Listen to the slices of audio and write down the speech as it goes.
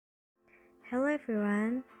Hello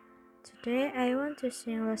everyone, today I want to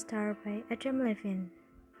sing Lost Star by Adam Levine.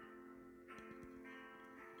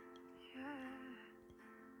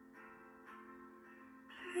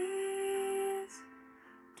 Please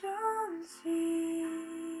don't see,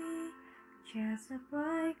 just a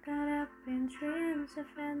boy caught up in dreams of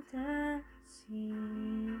fantasy.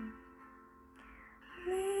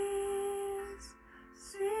 Please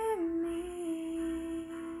see me,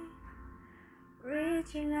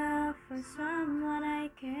 reaching out for someone I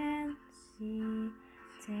can't see.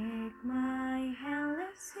 Take my hand,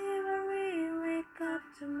 let's see where we wake up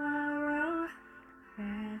tomorrow.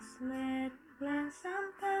 Restless plans,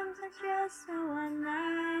 sometimes it's just a one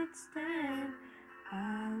night stand.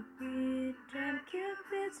 I'll be damn,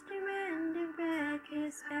 Cupid's demanding back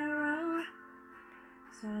his arrow.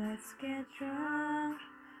 So let's get drunk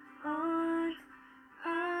on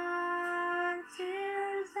our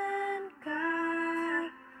tears and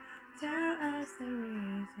God tell us the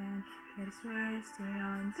reason that we're still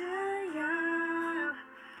on the young.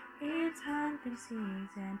 It's hunting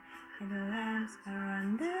season and the lambs are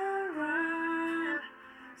on the run,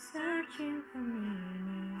 searching for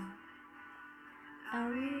meaning. Are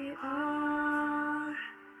we all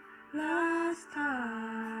lost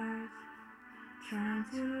stars, trying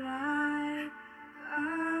to light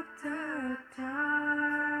up the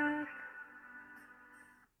dark?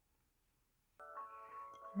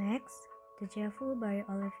 Next, the Javu by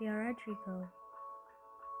Olivia Rodrigo.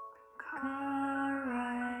 Car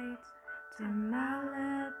ride to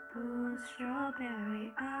Malibu, strawberry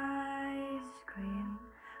ice cream,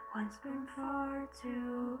 1 spoon for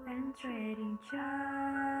 2 and trading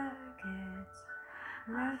jackets,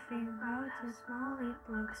 laughing how too small it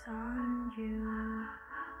looks on you.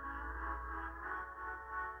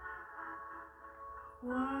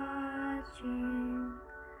 Watching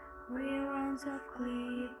reruns of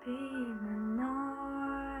Glee being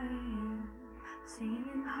annoying, singing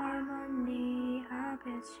in harmony, I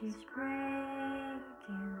bet she's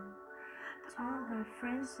breaking. Told her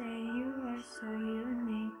friends say you are so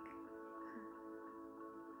unique.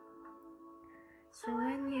 So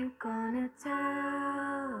when you gonna tell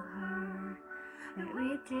her that we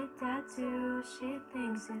did that too? She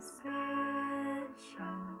thinks it's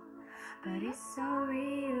special, but it's so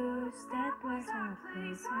reused. That was our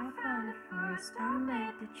place. I found it first. I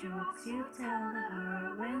made the jokes you tell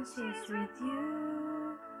her when she's with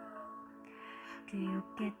you. Do you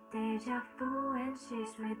get deja vu when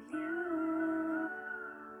she's with you?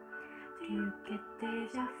 Do you get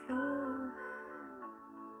deja vu?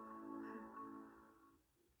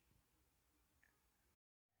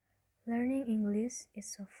 Learning English is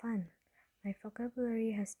so fun. My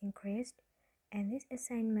vocabulary has increased, and this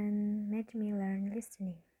assignment made me learn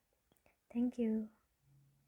listening. Thank you.